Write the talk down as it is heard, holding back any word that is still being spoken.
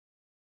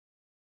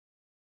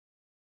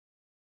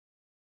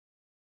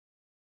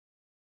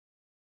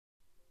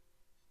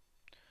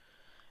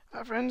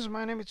Hi friends,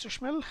 my name is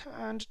Sushmil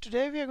and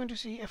today we are going to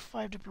see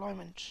F5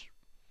 deployments.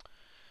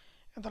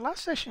 In the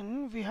last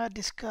session we had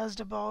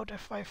discussed about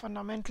F5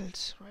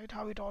 fundamentals, right,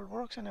 how it all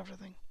works and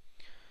everything.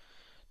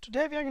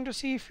 Today we are going to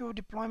see a few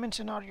deployment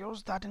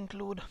scenarios that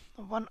include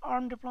one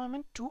ARM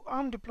deployment, two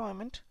ARM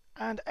deployment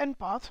and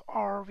NPath,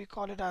 or we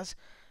call it as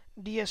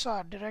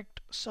DSR,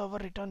 direct server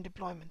return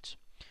deployments.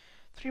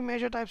 Three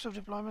major types of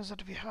deployments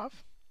that we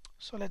have.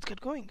 So let's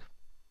get going.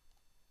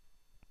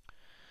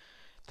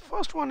 The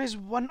first one is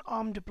one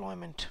ARM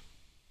deployment.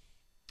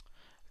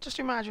 Just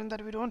imagine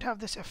that we don't have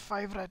this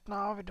F5 right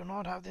now, we do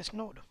not have this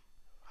node.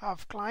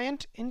 Have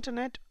client,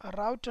 internet, a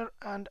router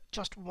and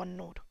just one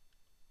node.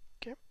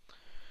 Okay,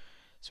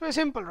 it's very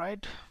simple,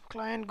 right?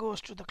 Client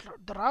goes to the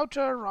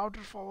router,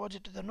 router forwards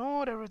it to the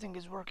node, everything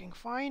is working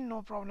fine,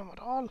 no problem at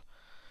all.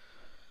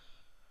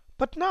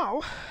 But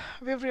now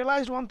we've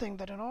realized one thing,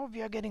 that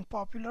we are getting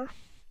popular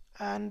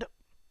and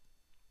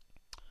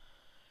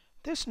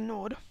this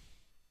node,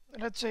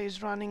 let's say,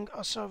 is running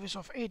a service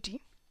of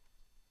 80,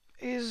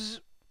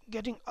 is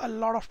getting a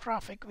lot of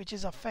traffic which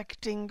is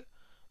affecting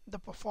the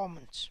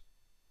performance,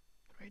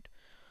 right?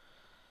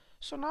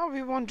 So now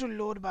we want to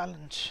load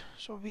balance,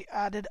 so we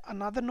added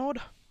another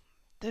node,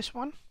 this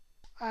one,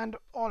 and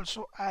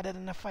also added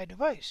an F5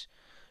 device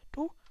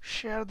to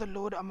share the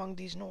load among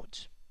these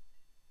nodes.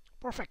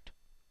 Perfect,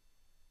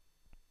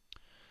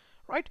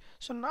 right?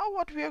 So now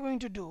what we are going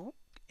to do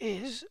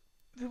is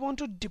we want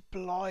to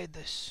deploy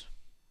this,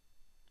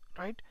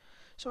 right?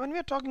 So when we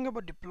are talking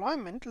about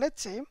deployment,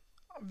 let's say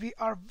we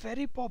are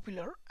very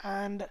popular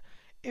and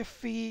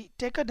if we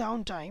take a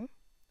downtime,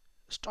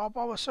 stop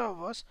our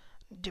servers,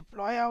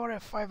 deploy our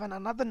F5 and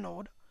another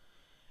node,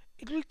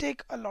 it will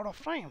take a lot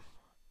of time,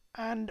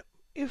 and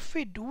if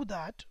we do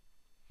that,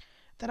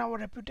 then our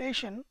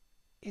reputation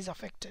is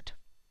affected,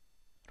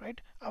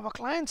 right? Our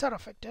clients are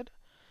affected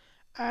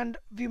and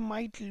we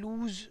might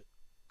lose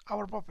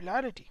our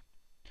popularity.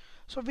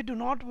 So we do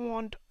not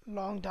want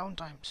long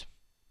downtimes.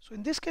 So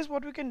in this case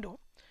what we can do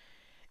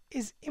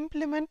is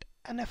implement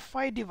an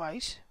F5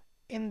 device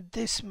in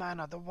this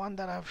manner, the one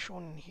that I have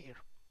shown in here.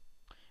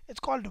 It's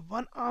called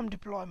one ARM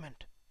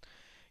deployment.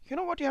 You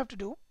know what you have to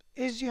do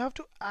is you have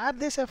to add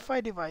this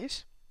F5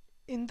 device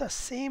in the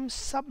same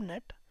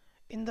subnet,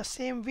 in the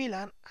same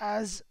VLAN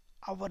as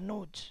our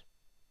nodes,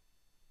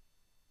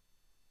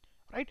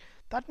 right?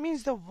 That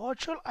means the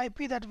virtual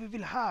IP that we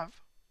will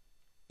have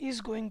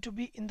is going to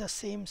be in the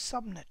same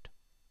subnet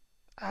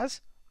as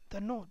the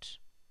nodes.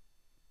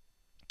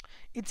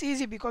 It's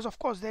easy because of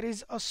course there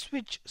is a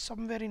switch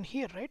somewhere in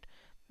here, right?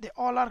 They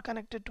all are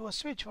connected to a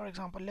switch, for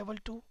example layer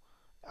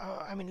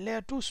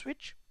 2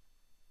 switch,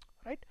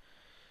 right?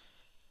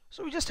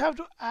 So we just have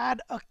to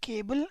add a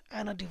cable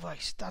and a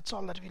device. That's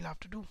all that we'll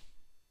have to do,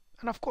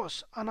 and of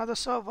course another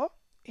server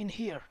in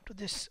here to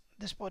this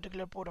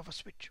particular port of a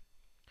switch.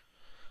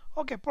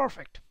 Okay,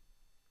 perfect.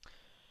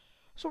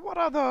 So what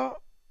are the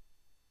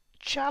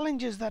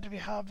challenges that we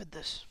have with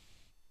this?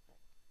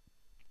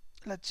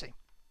 Let's say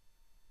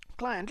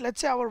client, let's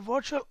say our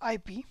virtual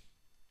IP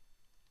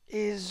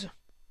is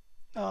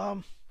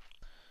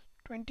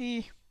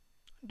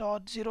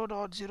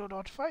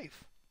 20.0.0.5,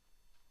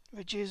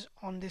 which is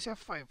on this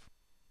F5,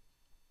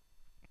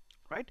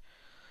 right?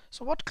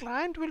 So what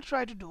client will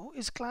try to do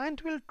is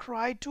client will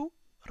try to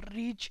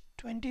reach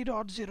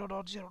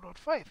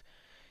 20.0.0.5,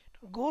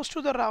 goes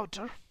to the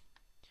router,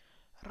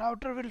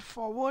 router will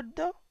forward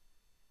the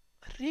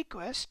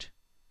request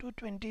to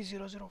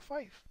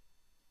 20.0.0.5.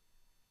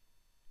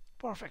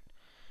 Perfect.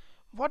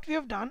 What we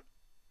have done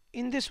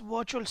in this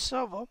virtual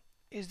server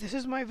is, this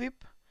is my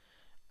VIP.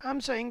 I'm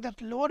saying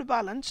that load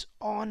balance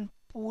on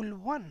pool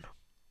 1.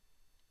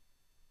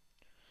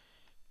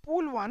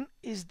 Pool 1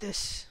 is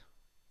this.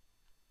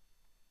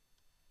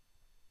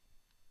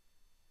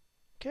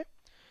 Okay,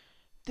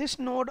 this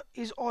node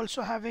is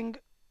also having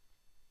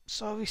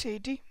service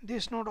 80,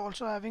 this node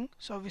also having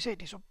service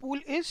 80. So pool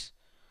is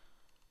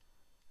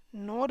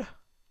node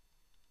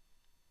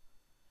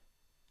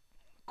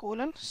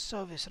colon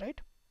service, right?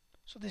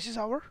 So this is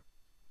our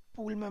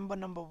pool member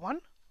number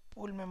 1,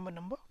 pool member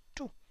number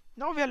 2.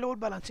 Now we are load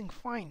balancing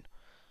fine,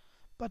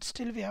 but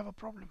still we have a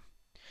problem.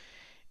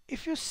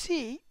 If you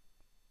see,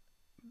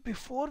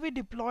 before we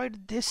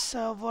deployed this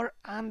server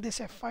and this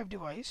F5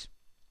 device,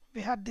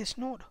 we had this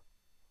node,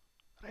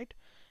 right?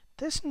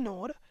 This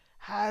node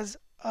has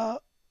a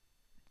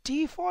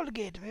default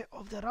gateway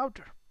of the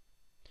router.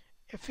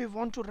 If we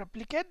want to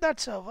replicate that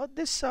server,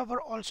 this server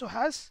also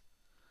has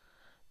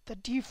the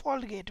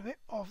default gateway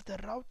of the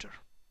router.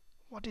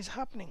 What is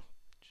happening?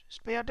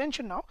 Just pay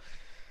attention now.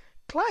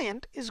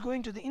 Client is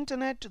going to the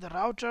internet, to the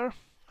router.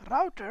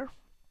 Router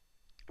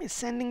is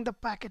sending the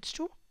packets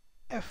to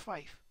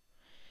F5.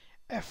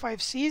 F5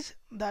 sees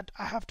that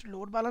I have to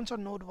load balance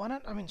on node 1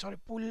 and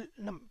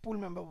pool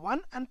member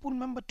 1 and pool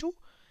member 2.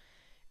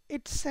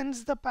 It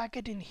sends the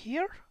packet in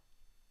here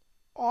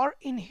or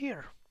in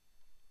here.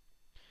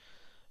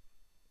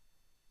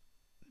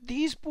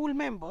 These pool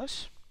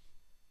members,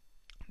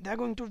 they're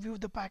going to view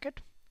the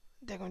packet,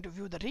 they're going to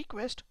view the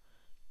request,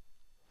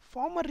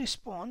 form a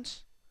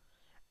response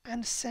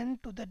and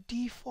send to the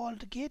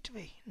default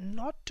gateway,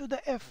 not to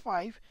the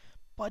F5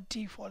 but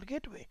default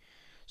gateway.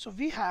 So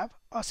we have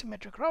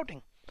asymmetric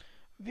routing.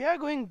 We are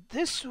going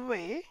this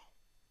way,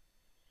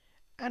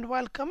 and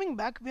while coming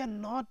back we are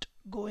not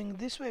going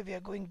this way, we are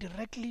going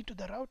directly to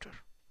the router.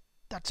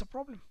 That's a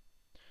problem.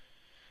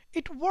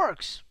 It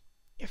works.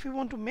 If we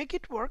want to make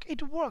it work,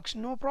 it works,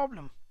 no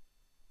problem.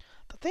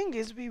 The thing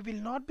is, we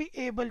will not be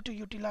able to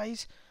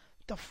utilize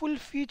the full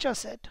feature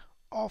set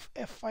of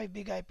F5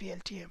 big IP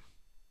LTM.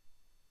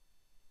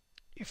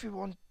 If we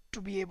want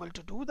to be able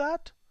to do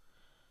that,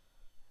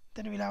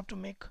 then we'll have to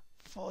make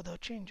further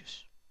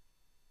changes.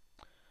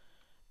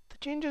 The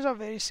changes are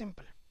very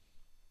simple.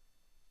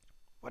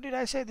 What did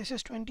I say? This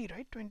is 20,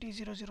 right?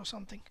 20.0.0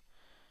 something.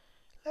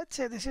 Let's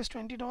say this is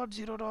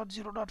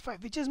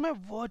 20.0.0.5, which is my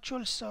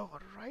virtual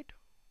server, right?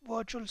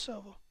 Virtual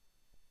server.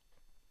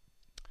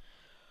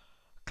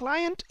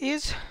 Client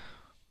is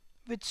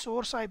with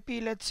source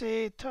IP, let's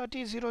say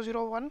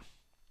 30.0.0.1,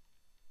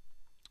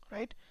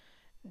 right?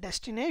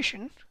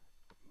 Destination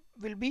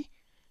will be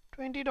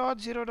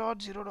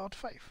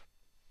 20.0.0.5.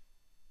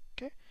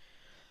 Okay.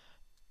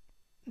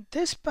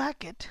 This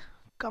packet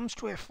comes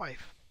to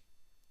F5.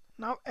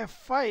 Now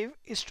F5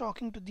 is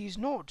talking to these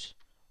nodes.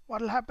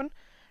 What will happen?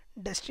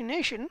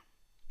 Destination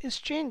is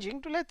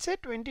changing to, let's say,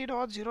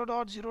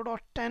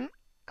 20.0.0.10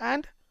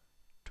 and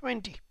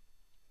 20.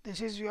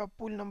 This is your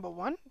pool number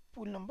 1,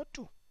 pool number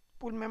 2,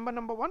 pool member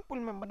number 1, pool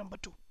member number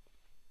 2,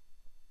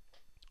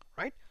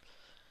 right?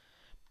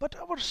 But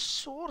our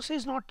source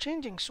is not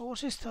changing.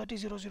 Source is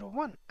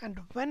 30.0.0.1, and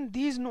when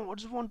these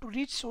nodes want to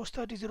reach source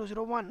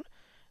 30.0.0.1,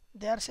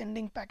 they are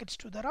sending packets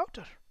to the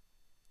router.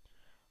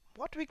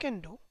 What we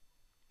can do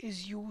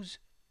is use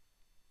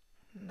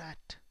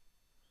NAT,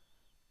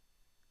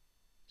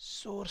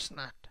 source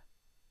NAT,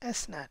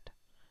 SNAT,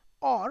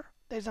 or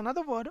there's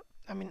another word,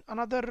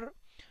 another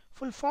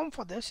full form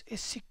for this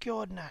is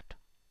secured NAT.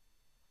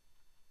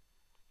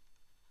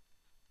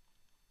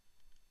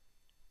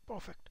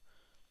 Perfect.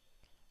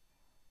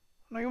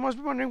 Now you must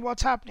be wondering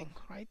what's happening,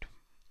 right?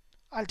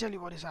 I'll tell you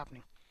what is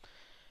happening.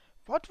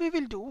 What we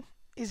will do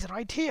is,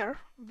 right here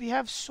we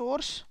have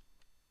source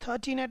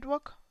 30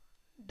 network,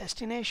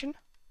 destination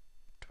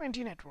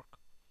 20 network.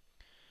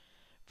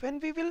 When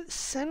we will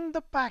send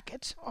the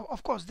packets,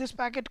 of course this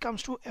packet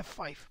comes to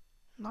F5.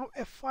 Now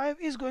F5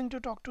 is going to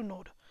talk to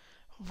node.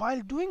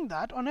 While doing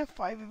that, on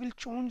F5 we will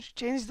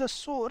change the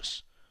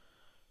source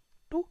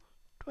to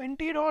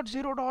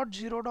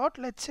 20.0.0.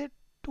 let's say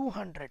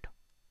 200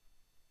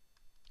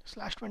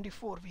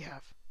 /24 we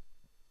have.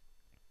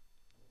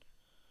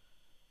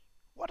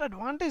 What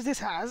advantage this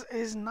has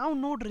is, now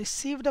node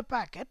received a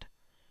packet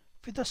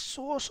with a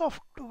source of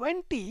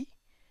 20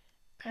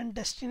 and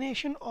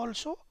destination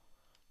also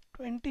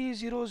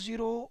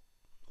 20.0.0,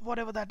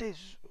 whatever that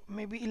is,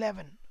 maybe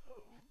 11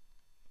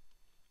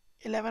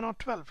 or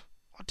 12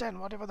 or 10,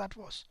 whatever that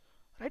was,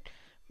 right?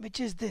 Which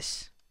is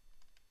this,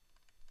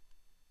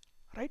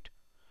 right?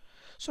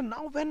 So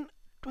now when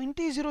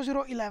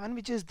 20.0.0.11,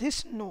 which is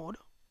this node,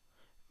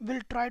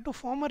 will try to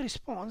form a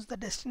response, the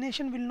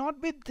destination will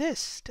not be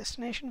this,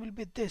 destination will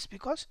be this,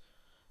 because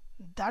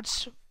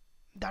that's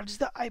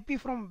the IP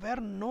from where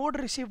node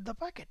received the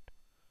packet,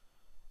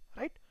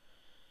 right?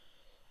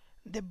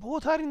 They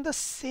both are in the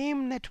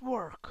same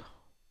network.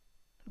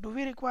 Do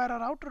we require a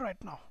router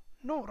right now?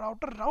 No,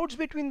 router routes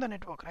between the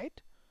network,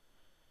 right?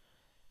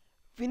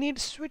 We need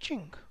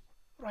switching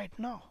right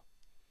now.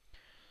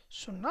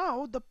 So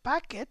now the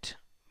packet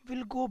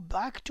will go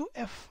back to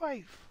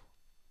F5,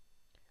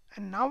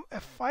 and now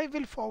F5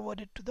 will forward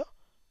it to the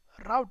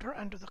router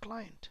and to the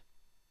client.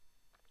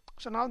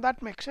 So now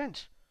that makes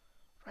sense,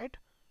 right?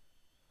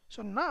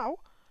 So now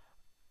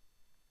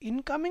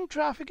incoming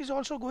traffic is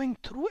also going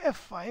through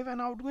F5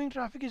 and outgoing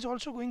traffic is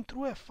also going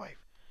through F5,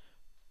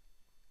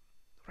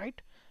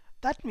 right?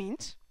 That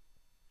means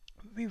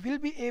we will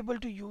be able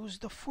to use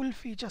the full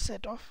feature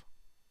set of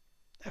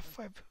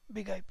F5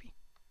 big IP.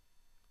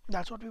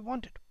 That's what we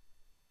wanted,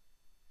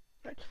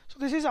 right? So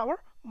this is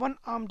our one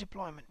ARM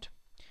deployment.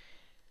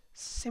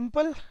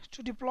 Simple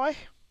to deploy,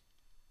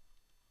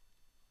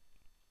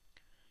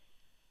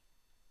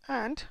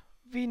 and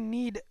we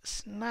need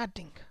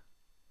snatting.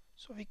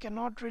 So we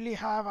cannot really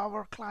have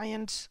our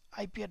client's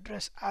IP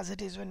address as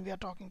it is when we are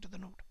talking to the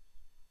node,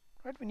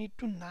 right? We need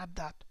to NAT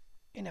that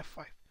in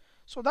F5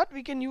 so that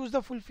we can use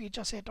the full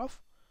feature set of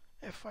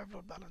F5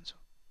 load balancer.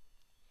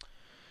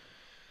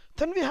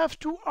 Then we have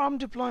two ARM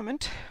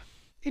deployment.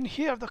 In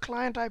here the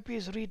client IP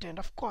is retained.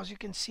 Of course you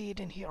can see it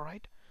in here,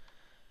 right?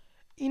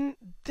 In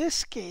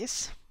this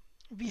case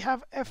we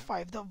have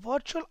F5. The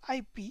virtual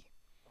IP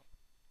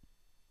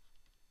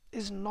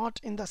is not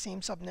in the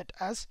same subnet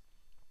as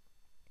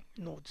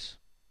nodes,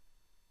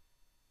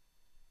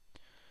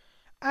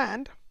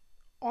 and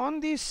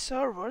on these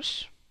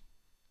servers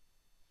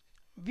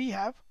we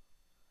have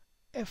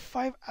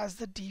F5 as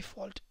the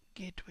default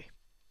gateway.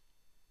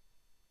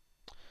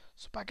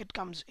 So packet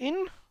comes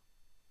in,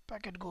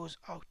 packet goes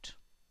out.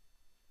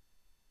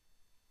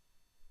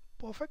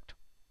 Perfect.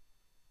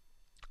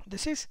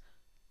 This is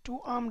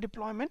two ARM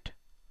deployment.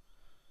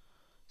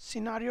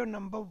 scenario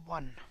number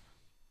 1.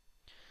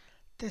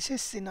 This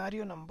is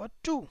scenario number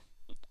 2.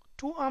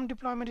 Two-arm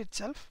deployment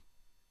itself.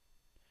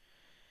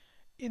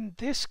 In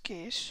this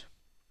case,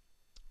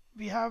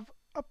 we have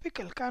a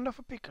pickle, kind of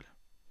a pickle.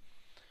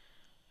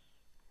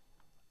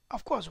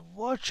 Of course,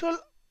 virtual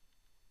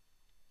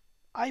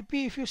IP,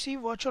 if you see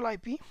virtual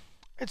IP,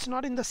 it's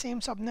not in the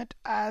same subnet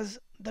as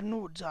the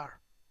nodes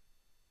are,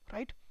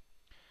 right?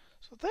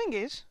 So the thing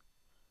is,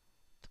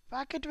 the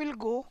packet will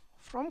go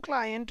from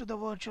client to the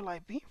virtual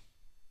IP.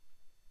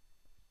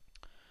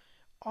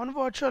 On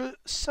virtual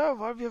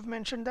server, we have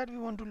mentioned that we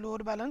want to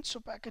load balance, so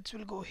packets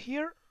will go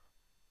here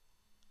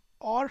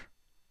or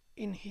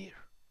in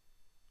here.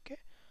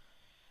 Okay.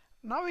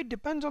 Now it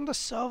depends on the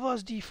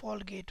server's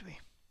default gateway.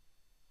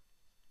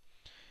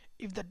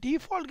 If the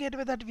default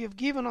gateway that we have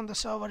given on the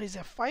server is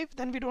F5,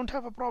 then we don't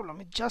have a problem.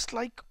 It's just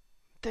like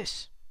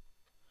this.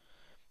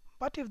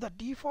 But if the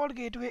default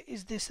gateway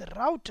is this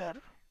router,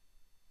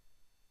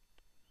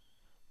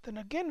 then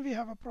again we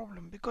have a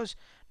problem, because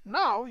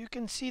now you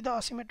can see the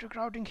asymmetric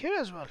routing here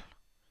as well.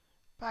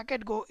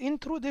 Packet go in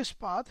through this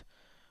path,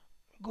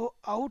 go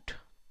out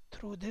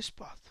through this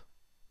path.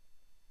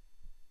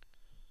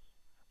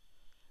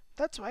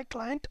 That's why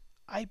client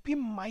IP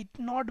might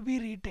not be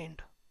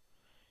retained.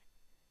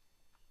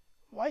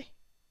 Why?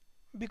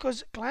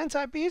 Because client's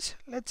IP is,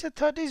 let's say,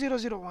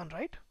 30.0.0.1,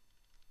 right?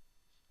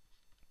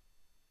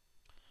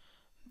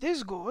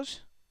 This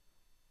goes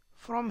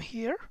from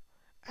here,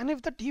 and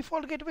if the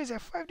default gateway is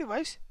F5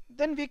 device,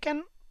 then we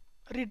can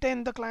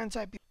retain the client's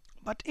IP.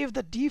 But if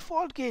the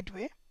default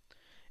gateway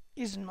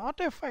is not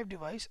F5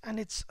 device and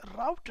it's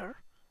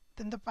router,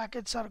 then the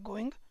packets are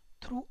going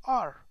through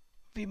R.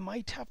 We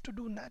might have to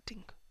do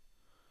NATing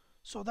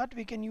so that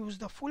we can use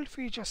the full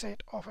feature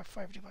set of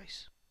F5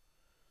 device,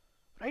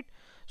 right?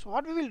 So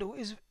what we will do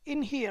is,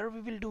 in here we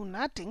will do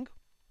NATing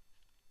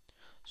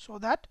so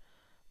that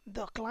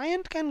the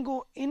client can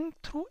go in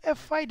through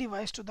F5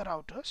 device to the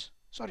routers,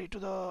 to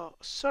the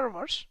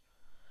servers,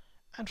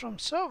 and from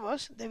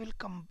servers they will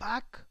come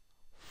back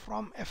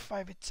from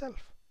F5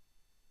 itself.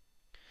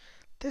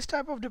 This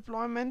type of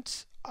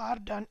deployments are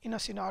done in a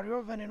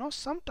scenario when,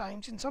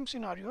 sometimes in some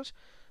scenarios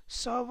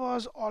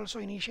servers also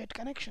initiate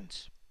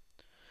connections.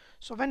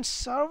 So when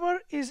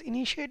server is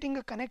initiating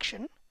a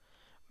connection,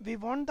 we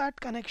want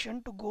that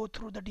connection to go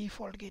through the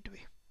default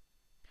gateway.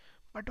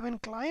 But when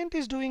client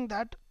is doing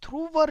that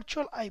through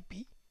virtual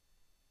IP,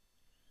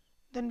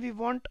 then we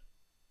want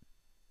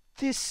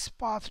this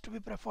path to be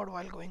preferred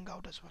while going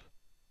out as well,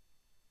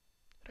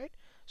 right?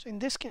 So in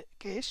this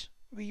case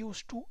we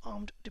use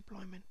two-armed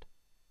deployment.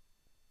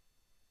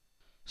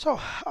 So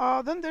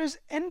then there is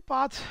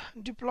n-path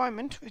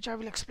deployment, which I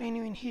will explain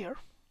you in here.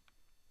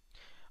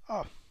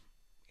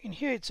 In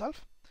here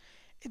itself,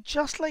 it's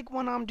just like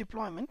one-arm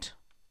deployment,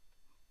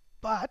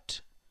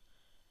 but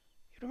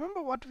you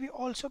remember what we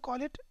also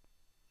call it?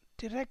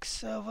 Direct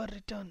server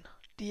return,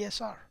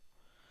 DSR.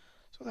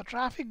 So the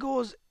traffic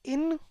goes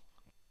in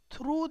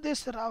through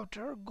this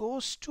router,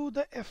 goes to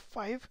the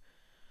F5,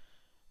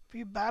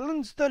 we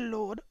balance the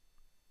load,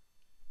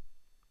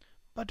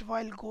 but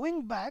while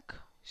going back,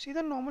 see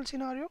the normal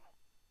scenario?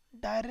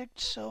 Direct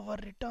server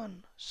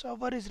return.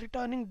 Server is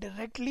returning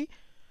directly,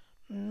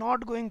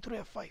 not going through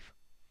F5.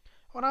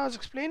 When I was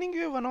explaining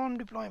you one-arm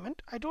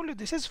deployment, I told you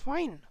this is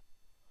fine.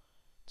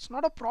 It's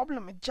not a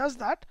problem. It's just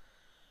that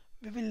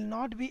we will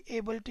not be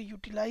able to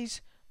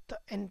utilize the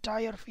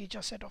entire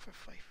feature set of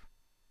F5.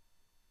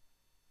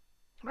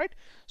 Right?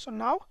 So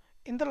now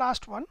in the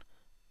last one,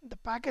 the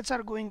packets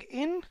are going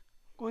in,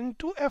 going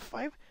to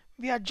F5.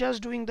 We are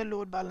just doing the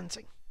load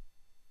balancing.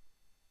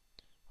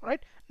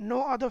 Right?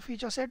 No other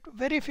feature set,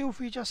 very few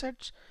feature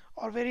sets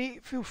or very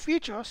few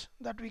features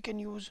that we can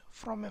use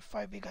from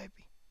F5 big IP.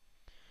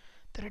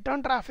 The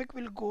return traffic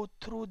will go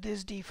through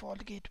this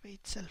default gateway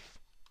itself,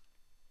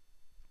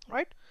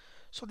 right?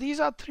 So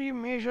these are three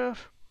major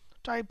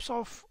types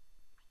of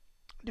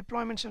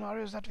deployment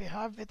scenarios that we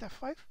have with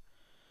F5.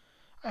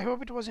 I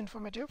hope it was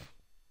informative.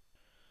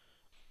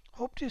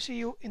 Hope to see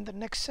you in the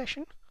next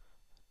session.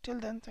 Till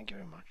then, thank you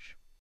very much.